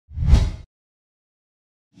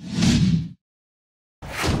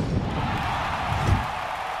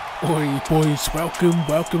Oi boys,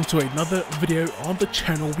 welcome to another video on the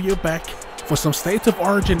channel. We are back for some State of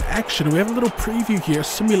Origin action. We have a little preview here,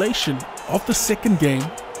 simulation of the second game.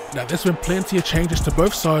 Now there's been plenty of changes to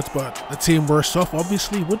both sides, but the team worse off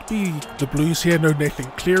obviously would be the Blues here. No Nathan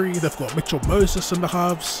Cleary, they've got Mitchell Moses in the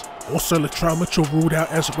halves. Also Latrell Mitchell ruled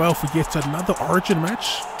out as well for yet another Origin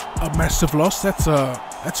match. A massive loss.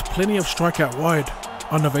 That's plenty of strikeout wide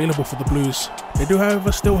unavailable for the Blues. They do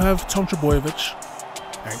however still have Tom Trebojevic.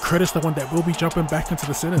 And Critta's the one that will be jumping back into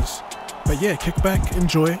the centers. But yeah, kick back,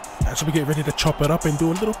 enjoy as we get ready to chop it up and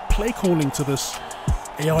do a little play calling to this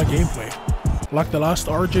AI gameplay. Like the last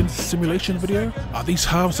Origin simulation video, these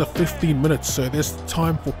halves are 15 minutes, so there's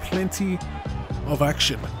time for plenty of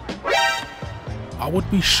action. I would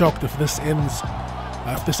be shocked if this ends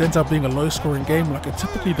up being a low-scoring game like it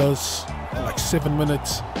typically does, like 7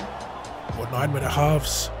 minutes or 9-minute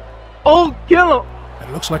halves. Oh, kill him! It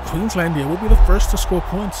looks like Queensland here will be the first to score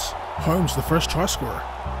points. Holmes, the first try scorer.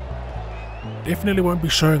 Definitely won't be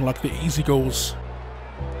showing like the easy goals.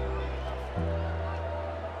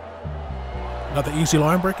 Another easy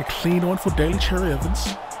line break, a clean one for Daly Cherry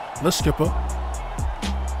Evans. The skipper.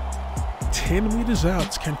 10 meters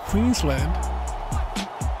out. Can Queensland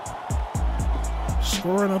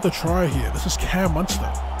score another try here? This is Cam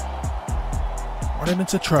Munster. Running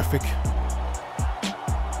into traffic.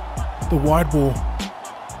 The wide ball.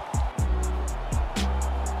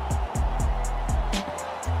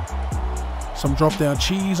 Some drop down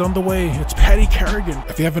cheese on the way. It's Paddy Carrigan.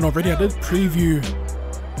 If you haven't already, I did preview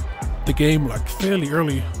the game like fairly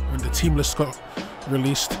early when the team list got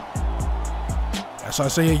released. So I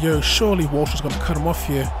say, yo, surely Walsh is going to cut him off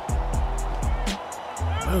here.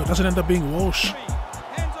 No, it doesn't end up being Walsh.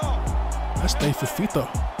 That's Dave Fifita.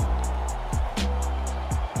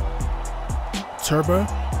 Turbo.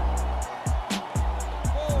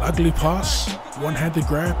 An ugly pass. One-handed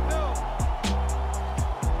grab.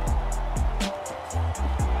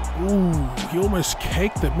 Ooh, he almost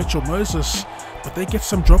caked at Mitchell Moses, but they get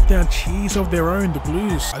some drop down cheese of their own, the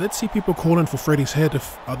Blues. I did see people calling for Freddie's head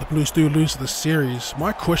if the Blues do lose this series.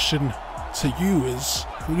 My question to you is,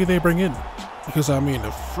 who do they bring in? Because I mean,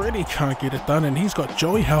 if Freddie can't get it done and he's got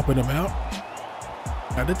Joey helping him out.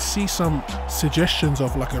 I did see some suggestions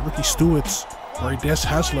of like a Ricky Stewart's or a Des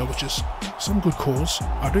Hasler, which is some good calls.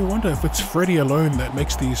 I do wonder if it's Freddie alone that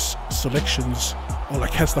makes these selections, or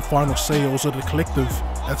like has the final say, or is it the collective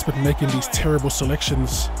that's been making these terrible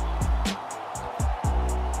selections?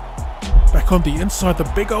 Back on the inside,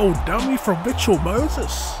 the big old dummy from Mitchell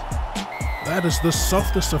Moses. That is the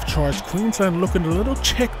softest of tries. Queensland looking a little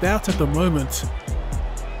checked out at the moment.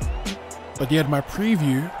 But yeah, in my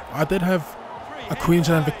preview, I did have a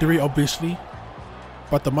Queensland victory, obviously.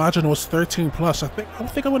 But the margin was 13 plus. I think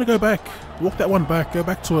I'm going to go back, walk that one back, go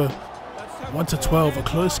back to a 1-12, a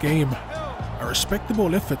close game. A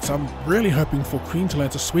respectable effort. I'm really hoping for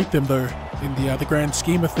Queensland to sweep them though in the grand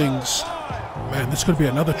scheme of things. Man, this could be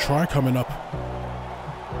another try coming up.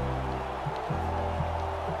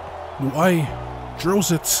 Luai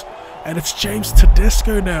drills it, and it's James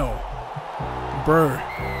Tedesco now. Bro,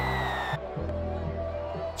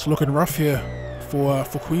 it's looking rough here for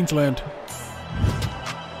Queensland.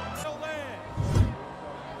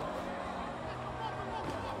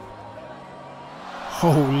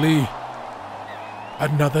 Holy.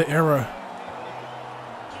 Another error.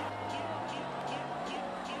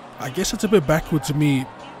 I guess it's a bit backward to me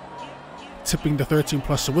tipping the 13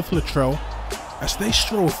 plus with Latrell as they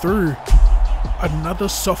stroll through. Another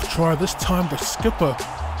soft try. This time the skipper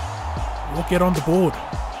will get on the board.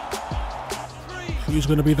 Who's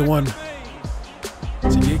going to be the one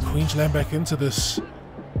to get Queensland back into this?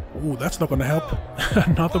 Ooh, that's not going to help.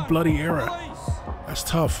 Another bloody error. That's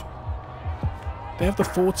tough. They have the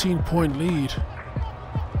 14-point lead.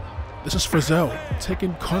 This is Frizzell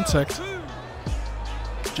taking contact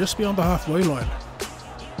just beyond the halfway line.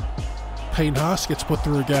 Payne Haas gets put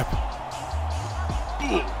through a gap.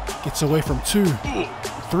 Gets away from 2, 3.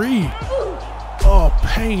 Oh,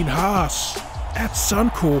 Payne Haas at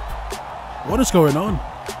Suncorp. What is going on?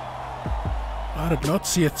 I did not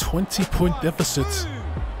see a 20-point deficit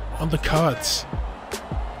on the cards.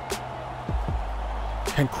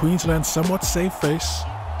 Can Queensland somewhat save face?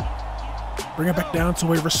 Bring it back down to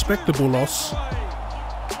a respectable loss.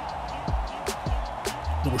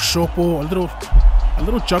 Little short ball, a little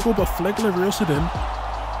juggle, but Flegler reels it in.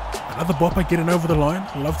 Another bopper getting over the line.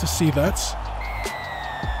 Love to see that.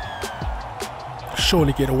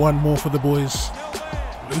 Surely get a one more for the boys.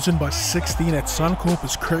 Losing by 16 at Suncorp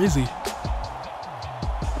is crazy.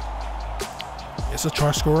 It's a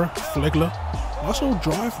try scorer, Flegler. Nice little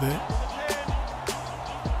drive there.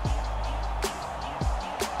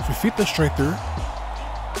 we feed this straight through,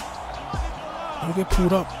 we'll get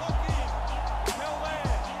pulled up.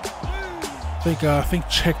 I think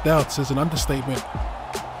checked out is an understatement,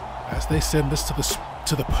 as they send this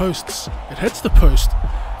to the posts. It hits the post,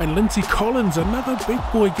 and Lindsay Collins, another big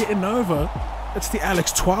boy, getting over. It's the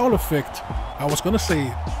Alex Twile effect. I was gonna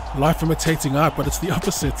say life imitating art, but it's the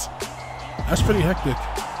opposite. That's pretty hectic.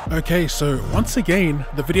 Okay, so once again,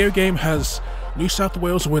 the video game has New South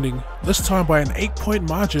Wales winning, this time by an 8-point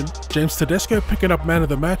margin. James Tedesco picking up man of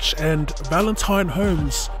the match, and Valentine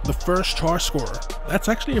Holmes the first try scorer. That's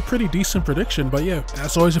actually a pretty decent prediction, but yeah,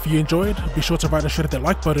 as always, if you enjoyed, be sure to write and shred that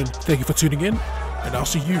like button. Thank you for tuning in, and I'll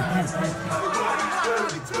see you.